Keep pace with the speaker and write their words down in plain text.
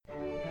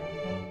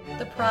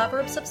The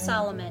Proverbs of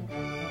Solomon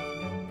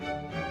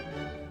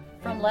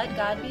from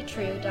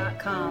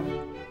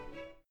LetGodBetrue.com.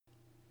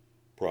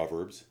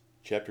 Proverbs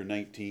chapter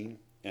 19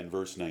 and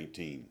verse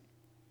 19.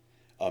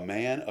 A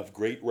man of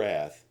great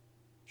wrath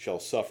shall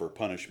suffer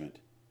punishment.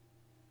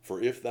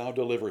 For if thou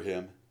deliver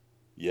him,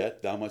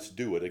 yet thou must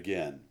do it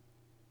again.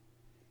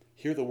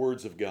 Hear the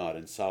words of God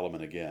in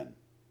Solomon again.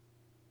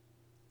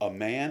 A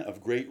man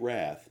of great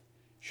wrath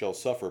shall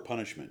suffer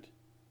punishment.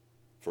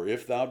 For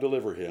if thou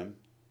deliver him,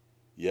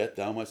 yet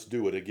thou must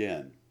do it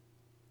again.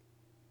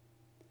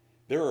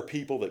 There are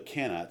people that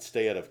cannot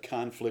stay out of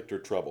conflict or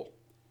trouble.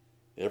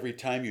 Every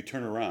time you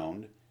turn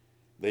around,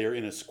 they are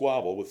in a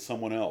squabble with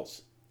someone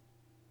else.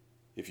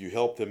 If you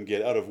help them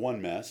get out of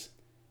one mess,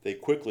 they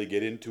quickly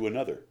get into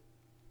another.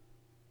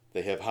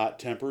 They have hot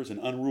tempers and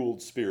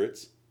unruled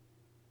spirits,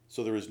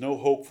 so there is no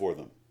hope for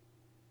them.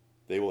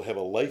 They will have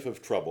a life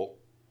of trouble,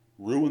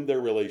 ruin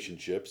their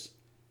relationships,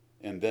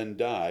 and then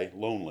die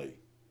lonely.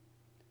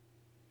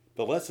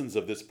 The lessons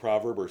of this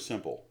proverb are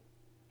simple.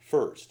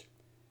 First,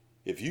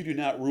 if you do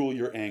not rule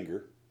your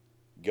anger,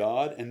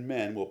 God and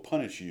men will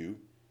punish you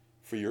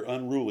for your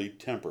unruly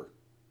temper.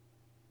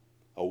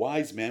 A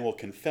wise man will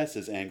confess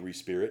his angry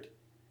spirit,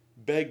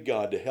 beg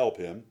God to help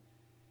him,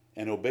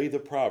 and obey the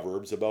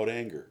proverbs about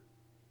anger.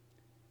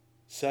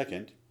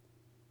 Second,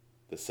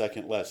 the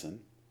second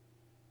lesson,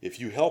 if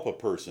you help a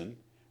person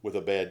with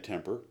a bad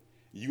temper,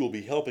 you will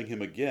be helping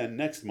him again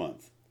next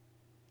month,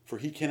 for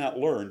he cannot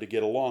learn to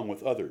get along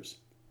with others.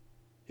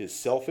 His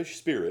selfish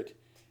spirit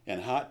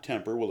and hot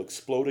temper will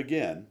explode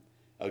again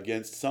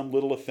against some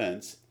little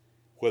offense,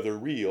 whether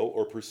real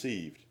or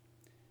perceived.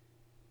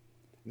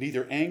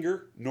 Neither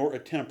anger nor a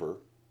temper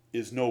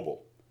is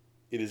noble.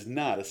 It is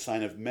not a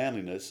sign of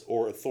manliness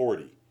or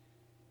authority.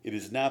 It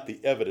is not the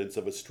evidence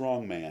of a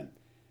strong man.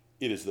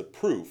 It is the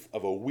proof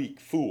of a weak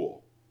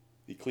fool.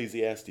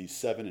 Ecclesiastes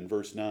 7 and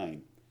verse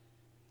 9.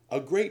 A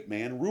great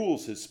man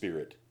rules his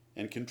spirit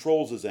and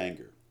controls his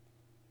anger.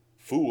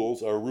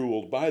 Fools are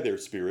ruled by their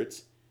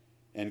spirits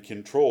and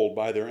controlled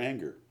by their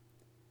anger.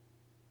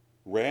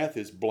 Wrath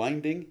is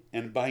blinding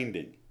and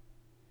binding,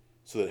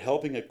 so that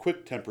helping a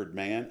quick-tempered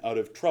man out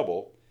of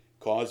trouble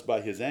caused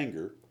by his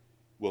anger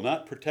will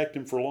not protect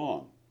him for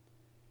long.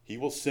 He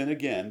will sin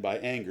again by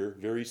anger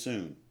very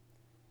soon.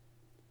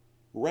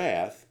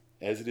 Wrath,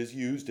 as it is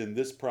used in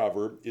this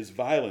proverb, is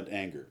violent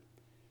anger.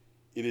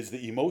 It is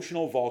the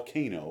emotional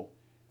volcano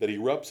that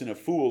erupts in a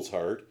fool's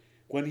heart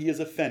when he is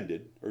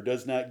offended or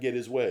does not get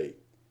his way.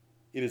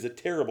 It is a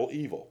terrible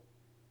evil.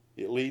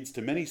 It leads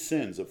to many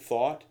sins of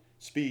thought,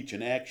 speech,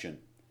 and action.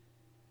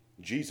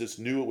 Jesus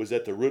knew it was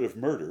at the root of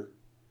murder,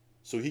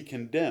 so he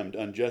condemned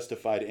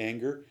unjustified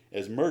anger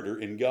as murder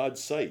in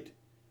God's sight.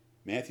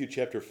 Matthew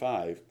chapter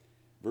 5,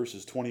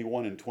 verses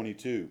 21 and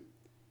 22.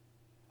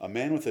 A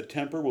man with a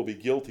temper will be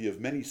guilty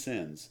of many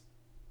sins.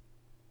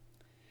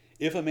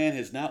 If a man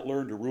has not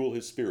learned to rule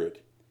his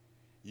spirit,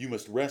 you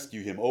must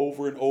rescue him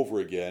over and over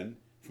again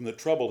from the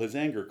trouble his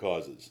anger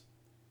causes.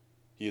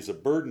 He is a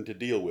burden to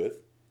deal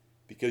with,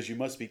 because you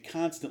must be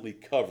constantly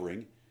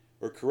covering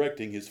or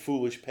correcting his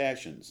foolish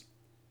passions.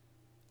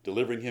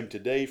 Delivering him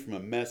today from a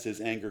mess his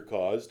anger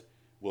caused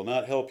will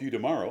not help you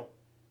tomorrow.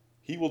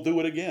 He will do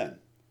it again.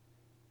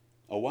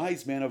 A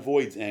wise man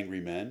avoids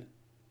angry men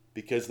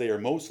because they are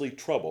mostly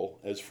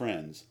trouble as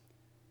friends.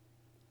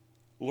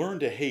 Learn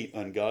to hate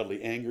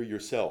ungodly anger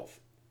yourself.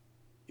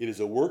 It is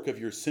a work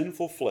of your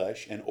sinful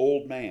flesh and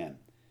old man,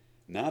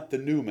 not the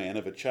new man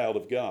of a child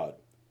of God.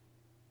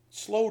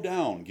 Slow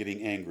down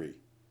getting angry.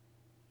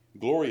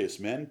 Glorious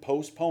men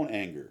postpone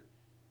anger.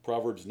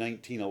 Proverbs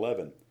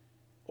 19:11.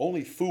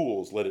 Only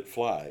fools let it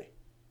fly.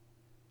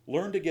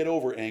 Learn to get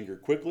over anger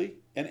quickly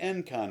and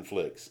end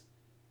conflicts,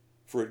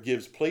 for it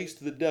gives place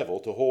to the devil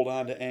to hold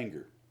on to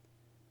anger.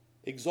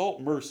 Exalt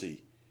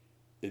mercy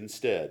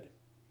instead.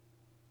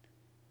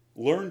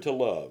 Learn to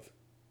love,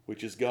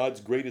 which is God's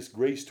greatest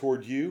grace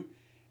toward you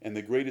and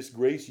the greatest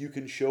grace you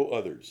can show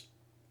others.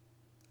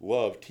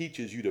 Love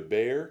teaches you to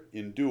bear,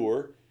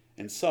 endure,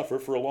 and suffer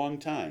for a long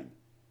time.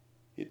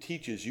 It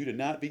teaches you to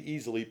not be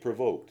easily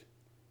provoked.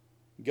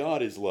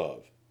 God is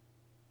love.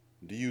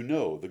 Do you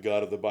know the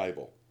God of the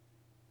Bible?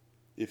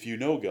 If you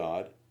know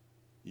God,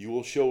 you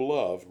will show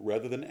love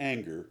rather than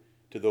anger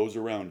to those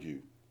around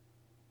you.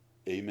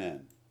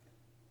 Amen.